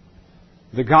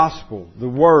 The gospel, the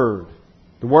Word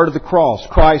of the cross,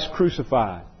 Christ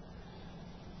crucified.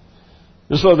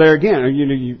 And so there again,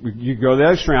 you go the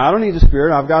other extreme. I don't need the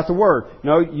Spirit, I've got the Word.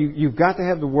 No, you've got to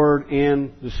have the Word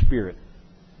and the Spirit.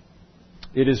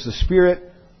 It is the Spirit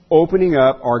opening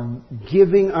up or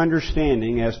giving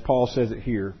understanding, as Paul says it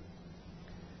here,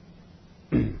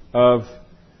 of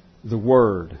the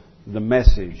Word, the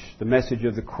message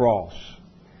of the cross.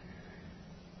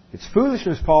 It's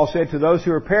foolishness, Paul said, to those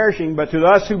who are perishing, but to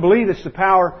us who believe it's the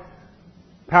power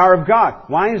of God.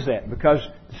 Why is that? Because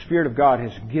the Spirit of God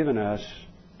has given us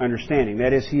understanding.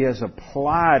 That is, He has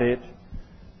applied it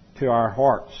to our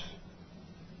hearts.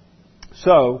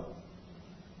 So,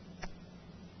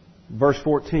 verse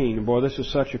 14, boy, this is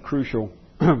such a crucial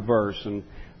verse, and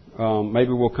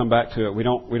maybe we'll come back to it. We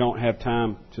don't have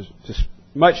time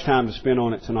much time to spend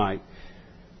on it tonight.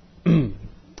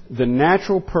 The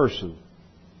natural person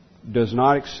does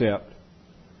not accept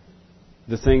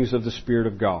the things of the Spirit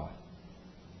of God,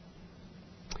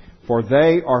 for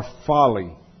they are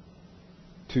folly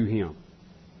to him.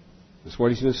 That's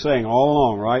what he's been saying all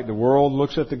along, right? The world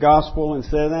looks at the gospel and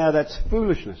says, that's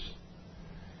foolishness.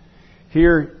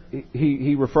 Here,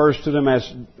 he refers to them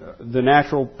as the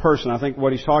natural person. I think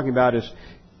what he's talking about is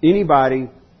anybody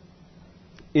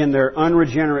in their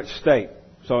unregenerate state.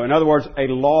 So, in other words, a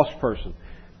lost person.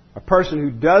 A person who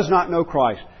does not know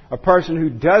Christ. A person who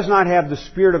does not have the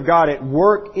Spirit of God at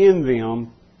work in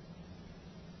them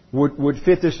would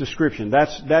fit this description.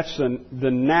 That's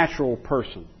the natural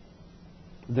person.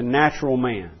 The natural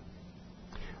man.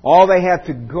 All they have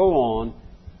to go on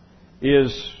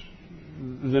is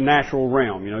the natural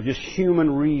realm. Just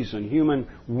human reason, human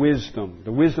wisdom,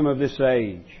 the wisdom of this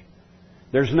age.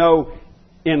 There's no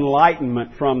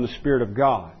enlightenment from the Spirit of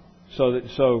God.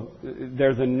 So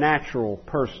they're the natural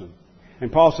person.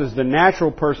 And Paul says the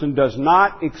natural person does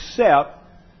not accept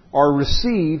or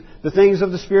receive the things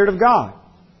of the Spirit of God.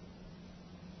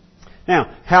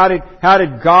 Now, how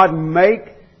did God make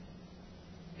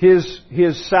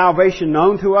His salvation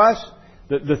known to us?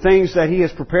 The things that He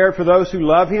has prepared for those who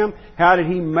love Him. How did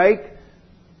He make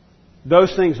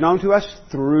those things known to us?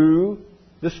 Through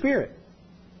the Spirit.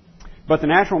 But the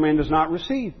natural man does not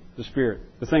receive the Spirit,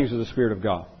 the things of the Spirit of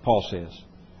God, Paul says.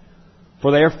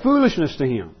 For they are foolishness to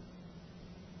him.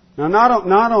 Now,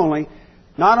 not only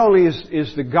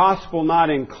is the gospel not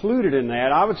included in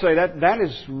that, I would say that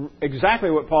is exactly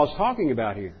what Paul's talking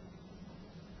about here.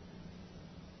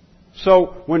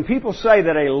 So, when people say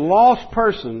that a lost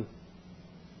person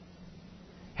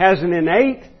has an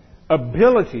innate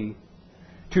ability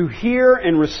to hear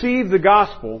and receive the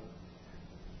gospel,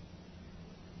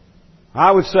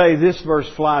 I would say this verse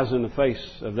flies in the face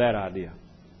of that idea.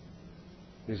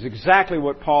 It's exactly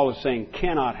what Paul is saying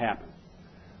cannot happen.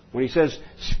 When he says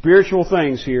spiritual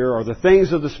things here, or the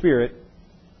things of the Spirit,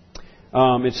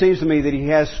 it seems to me that he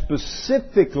has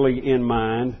specifically in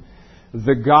mind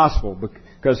the gospel.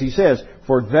 Because he says,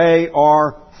 for they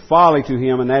are folly to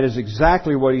him, and that is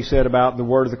exactly what he said about the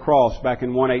word of the cross back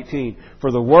in 1:18.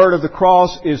 For the word of the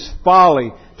cross is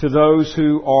folly to those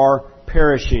who are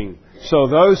perishing. So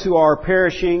those who are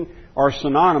perishing are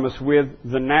synonymous with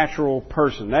the natural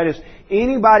person. That is,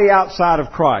 anybody outside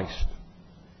of Christ,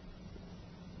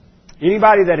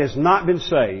 anybody that has not been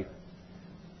saved,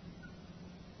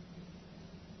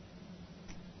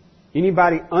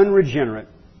 anybody unregenerate,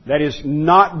 that is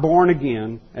not born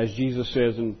again, as Jesus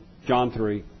says in John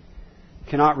 3,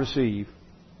 cannot receive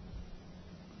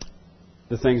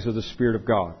the things of the Spirit of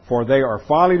God. For they are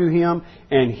folly to him,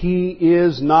 and he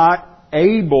is not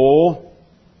able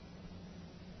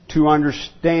to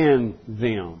understand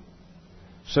them.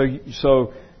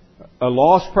 So a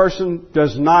lost person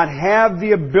does not have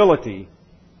the ability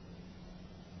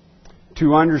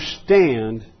to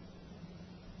understand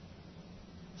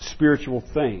spiritual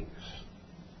things.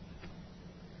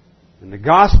 And the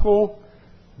gospel,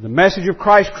 the message of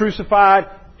Christ crucified,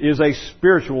 is a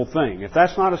spiritual thing. If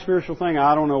that's not a spiritual thing,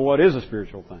 I don't know what is a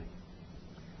spiritual thing.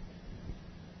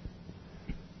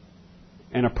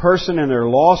 And a person in their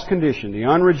lost condition, the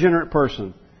unregenerate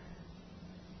person,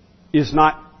 is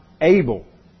not able,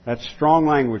 that's strong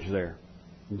language there,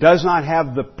 does not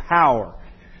have the power,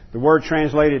 The word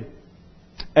translated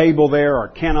able there, or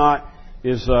cannot,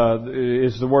 is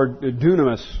the word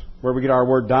dunamis, where we get our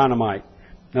word dynamite.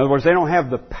 In other words, they don't have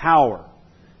the power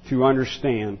to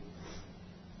understand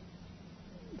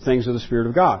things of the Spirit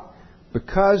of God.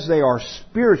 Because they are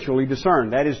spiritually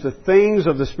discerned. That is, the things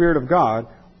of the Spirit of God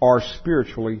are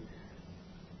spiritually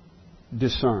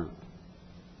discerned.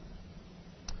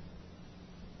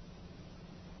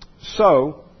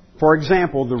 So, for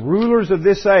example, the rulers of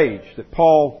this age that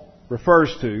Paul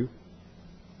refers to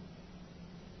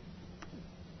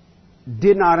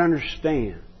did not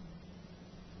understand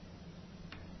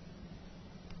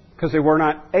because they were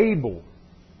not able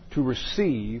to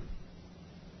receive,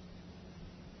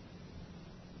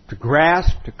 to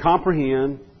grasp, to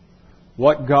comprehend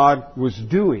what God was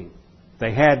doing. If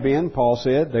they had been, Paul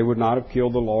said, they would not have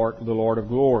killed the Lord of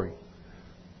glory.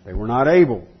 They were not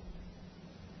able.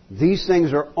 These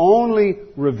things are only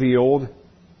revealed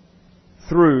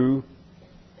through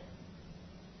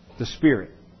the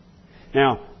Spirit.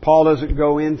 Now, Paul doesn't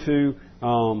go into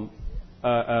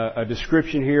a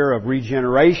description here of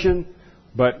regeneration,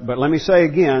 but let me say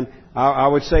again, I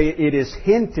would say it is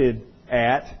hinted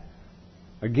at,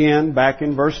 again, back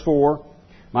in verse 4,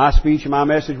 my speech and my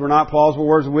message were not plausible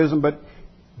words of wisdom, but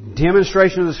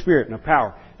demonstration of the Spirit and of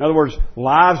power. In other words,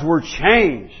 lives were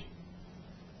changed.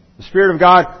 The Spirit of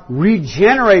God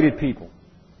regenerated people.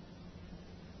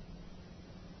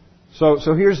 So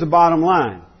here's the bottom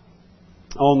line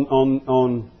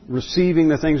on receiving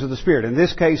the things of the Spirit. In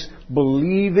this case,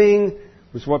 believing,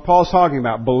 which is what Paul's talking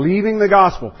about, believing the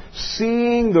gospel,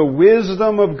 seeing the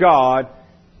wisdom of God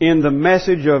in the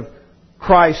message of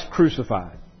Christ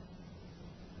crucified.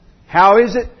 How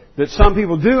is it that some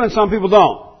people do and some people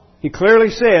don't? He clearly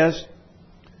says,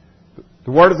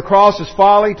 the word of the cross is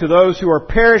folly to those who are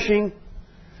perishing,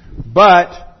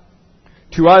 but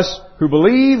to us who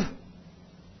believe,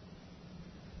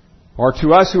 or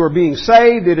to us who are being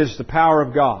saved, it is the power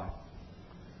of God.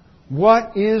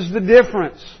 What is the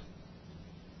difference?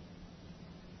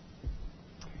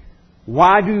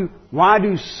 Why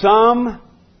do some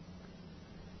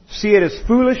see it as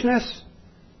foolishness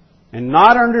and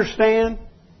not understand,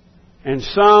 and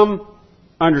some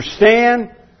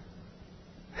understand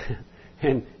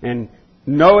and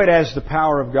know it as the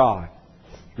power of God?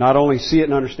 Not only see it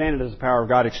and understand it as the power of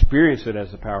God, experience it as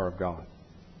the power of God.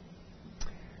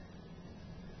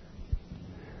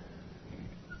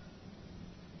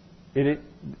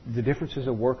 The difference is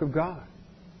a work of God.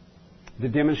 The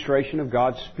demonstration of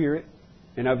God's Spirit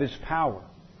and of His power.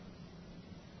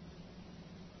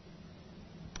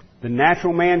 The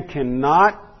natural man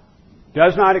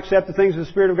does not accept the things of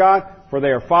the Spirit of God, for they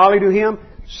are folly to him.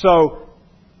 So,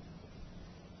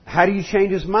 how do you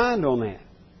change his mind on that?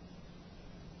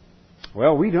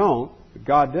 Well, we don't, but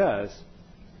God does.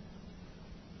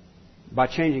 By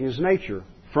changing his nature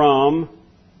from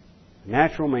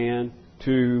natural man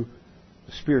to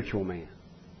spiritual man.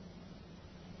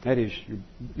 That is,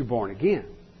 you're born again.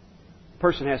 The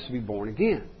person has to be born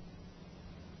again.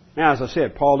 Now, as I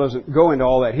said, Paul doesn't go into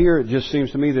all that here. It just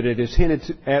seems to me that it is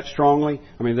hinted at strongly.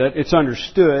 I mean, that it's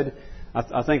understood.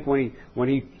 I think when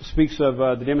he speaks of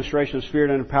the demonstration of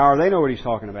Spirit and of power, they know what he's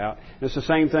talking about. And it's the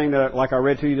same thing that, like I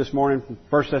read to you this morning from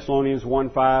 1 Thessalonians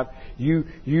 1:5.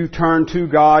 You turn to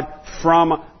God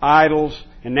from idols,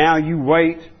 and now you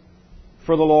wait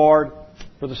for the Lord,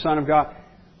 for the Son of God.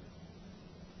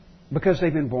 Because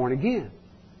they've been born again.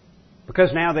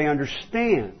 Because now they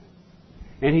understand.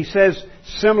 And he says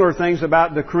similar things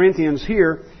about the Corinthians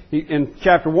here. In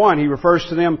chapter 1, he refers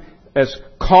to them as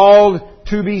called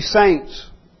to be saints.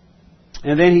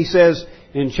 And then he says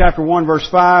in chapter 1, verse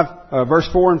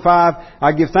 4 and 5,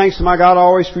 I give thanks to my God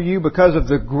always for you because of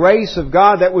the grace of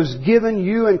God that was given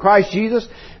you in Christ Jesus,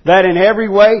 that in every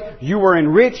way you were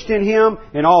enriched in Him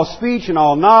in all speech and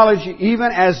all knowledge,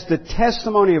 even as the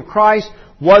testimony of Christ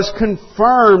was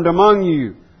confirmed among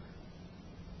you.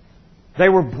 They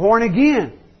were born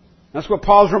again. That's what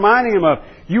Paul's reminding them of.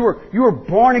 You were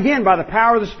born again by the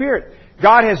power of the Spirit.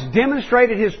 God has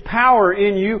demonstrated His power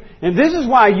in you, and this is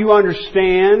why you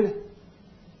understand.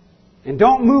 And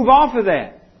don't move off of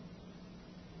that.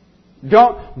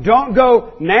 Don't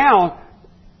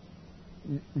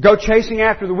go chasing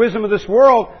after the wisdom of this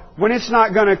world when it's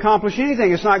not going to accomplish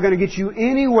anything. It's not going to get you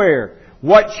anywhere.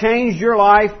 What changed your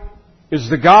life is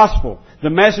the gospel, the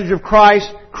message of Christ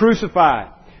crucified.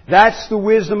 That's the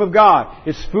wisdom of God.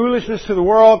 It's foolishness to the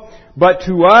world, but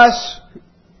to us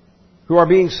who are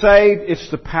being saved, it's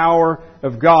the power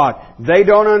of God. They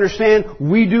don't understand.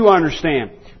 We do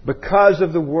understand. Because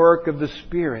of the work of the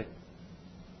Spirit.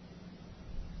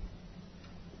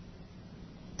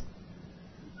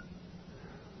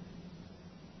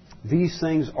 these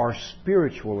things are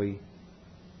spiritually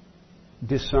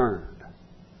discerned.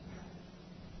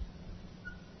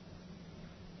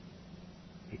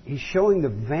 He's showing the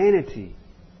vanity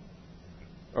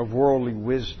of worldly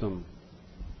wisdom.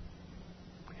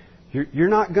 You're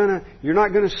not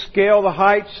gonna scale the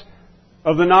heights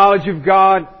of the knowledge of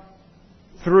God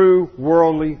through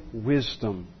worldly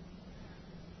wisdom.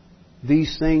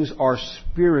 These things are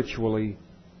spiritually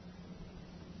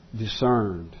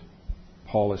discerned,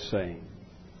 Paul is saying.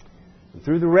 And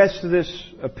through the rest of this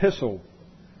epistle,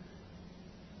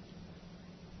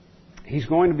 he's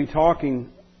going to be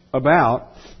talking about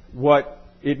what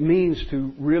it means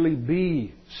to really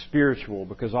be spiritual,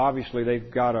 because obviously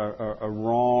they've got a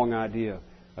wrong idea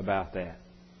about that.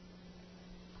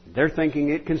 They're thinking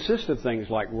it consists of things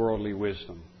like worldly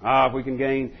wisdom. If we can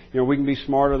gain, we can be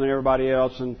smarter than everybody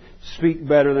else and speak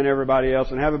better than everybody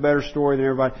else and have a better story than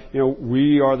everybody.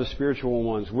 We are the spiritual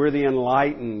ones. We're the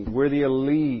enlightened. We're the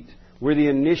elite. We're the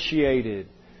initiated.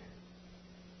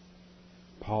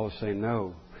 Paul is saying,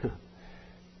 no.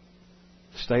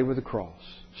 Stay with the cross.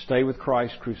 Stay with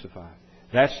Christ crucified.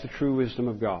 That's the true wisdom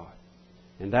of God.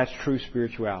 And that's true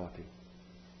spirituality.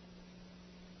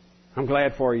 I'm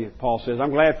glad for you, Paul says.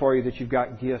 I'm glad for you that you've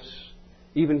got gifts,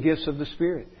 even gifts of the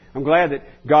Spirit. I'm glad that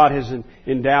God has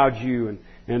endowed you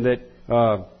and that,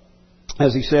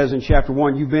 as he says in chapter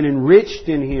 1, you've been enriched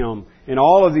in Him in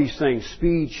all of these things,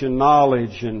 speech and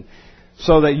knowledge, and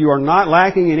so that you are not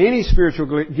lacking in any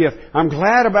spiritual gift. I'm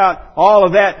glad about all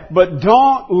of that, but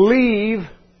don't leave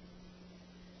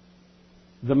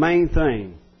the main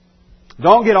thing.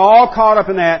 Don't get all caught up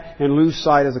in that and lose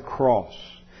sight of the cross.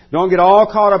 Don't get all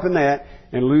caught up in that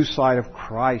and lose sight of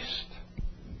Christ.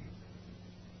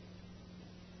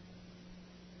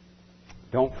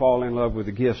 Don't fall in love with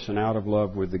the gifts and out of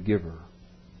love with the giver.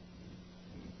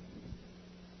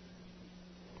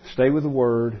 Stay with the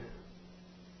Word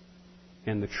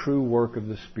and the true work of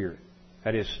the Spirit.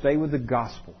 That is, stay with the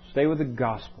gospel. Stay with the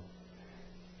gospel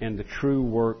and the true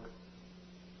work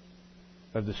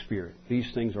of the Spirit.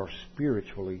 These things are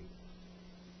spiritually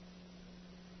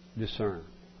discerned.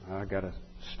 I've got to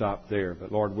stop there,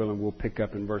 but Lord willing, we'll pick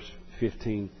up in verse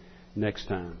 15 next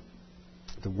time.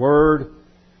 The Word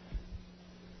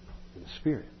and the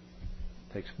Spirit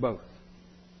takes both.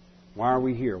 Why are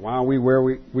we here? Why are we where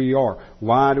we are?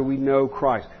 Why do we know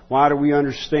Christ? Why do we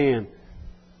understand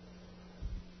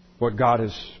what God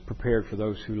has prepared for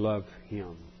those who love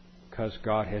Him? Because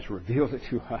God has revealed it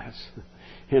to us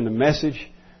in the message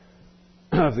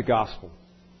of the gospel.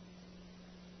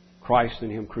 Christ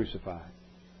and Him crucified.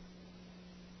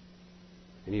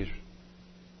 And He's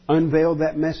unveiled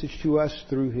that message to us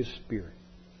through His Spirit.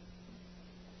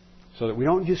 So that we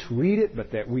don't just read it,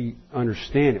 but that we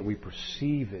understand it, we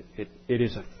perceive it. It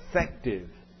is effective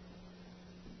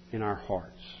in our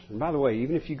hearts. And by the way,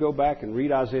 even if you go back and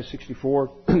read Isaiah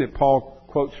 64 that Paul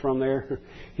quotes from there,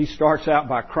 he starts out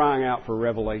by crying out for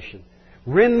revelation.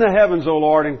 Rend the heavens, O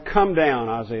Lord, and come down,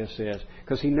 Isaiah says.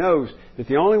 Because he knows that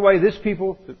the only way this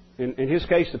people, in his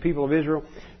case the people of Israel,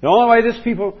 the only way this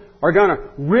people are going to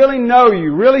really know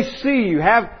you, really see you,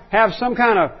 have some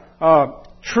kind of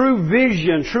true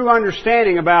vision, true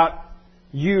understanding about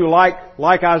you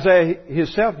like Isaiah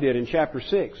himself did in chapter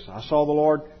 6. I saw the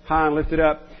Lord high and lifted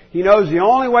up. He knows the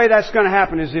only way that's going to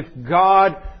happen is if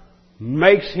God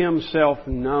makes Himself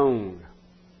known.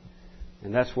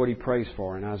 And that's what he prays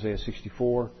for in Isaiah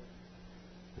 64.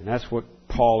 And that's what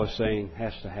Paul is saying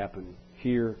has to happen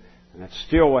here. And that's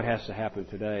still what has to happen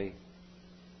today.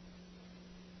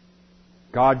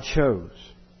 God chose,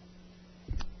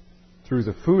 through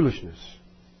the foolishness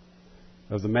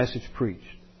of the message preached,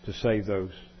 to save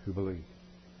those who believe.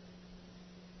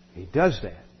 He does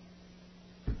that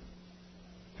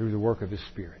through the work of His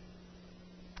Spirit.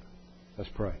 Let's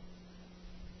pray.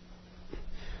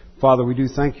 Father, we do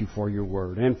thank You for Your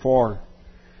Word and for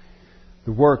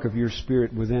the work of Your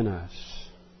Spirit within us.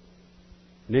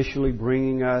 Initially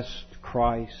bringing us to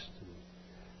Christ,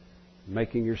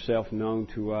 making Yourself known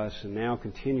to us, and now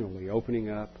continually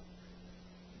opening up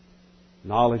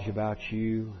knowledge about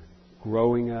You,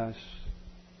 growing us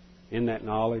in that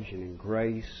knowledge and in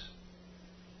grace,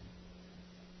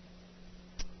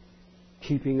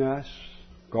 keeping us,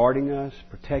 guarding us,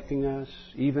 protecting us,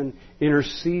 even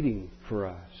interceding for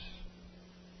us.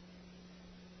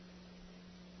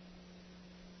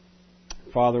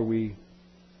 Father, we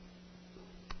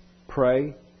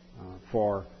pray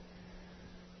for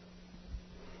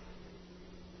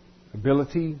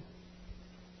ability,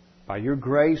 by Your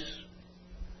grace,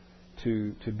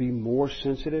 to be more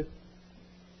sensitive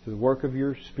to the work of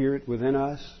Your Spirit within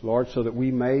us, Lord, so that we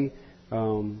may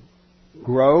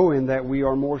grow and that we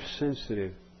are more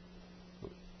sensitive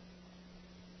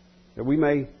that we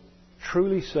may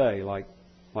truly say, like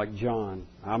John,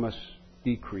 I must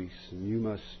decrease and you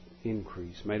must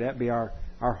increase. May that be our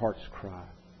heart's cry.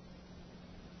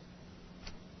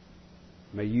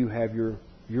 May you have your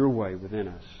way within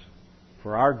us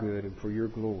for our good and for your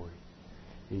glory.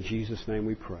 In Jesus' name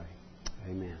we pray.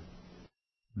 Amen.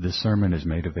 This sermon is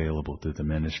made available through the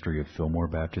ministry of Fillmore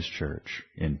Baptist Church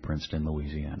in Princeton,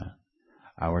 Louisiana.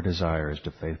 Our desire is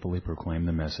to faithfully proclaim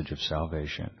the message of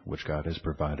salvation which God has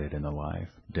provided in the life,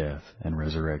 death, and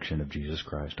resurrection of Jesus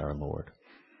Christ our Lord.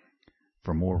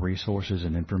 For more resources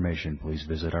and information, please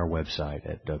visit our website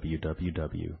at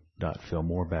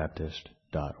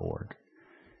www.fillmorebaptist.org.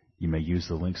 You may use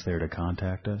the links there to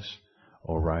contact us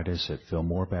or write us at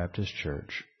Fillmore Baptist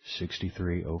Church,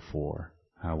 6304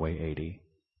 Highway 80,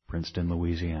 Princeton,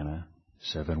 Louisiana,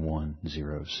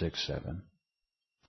 71067.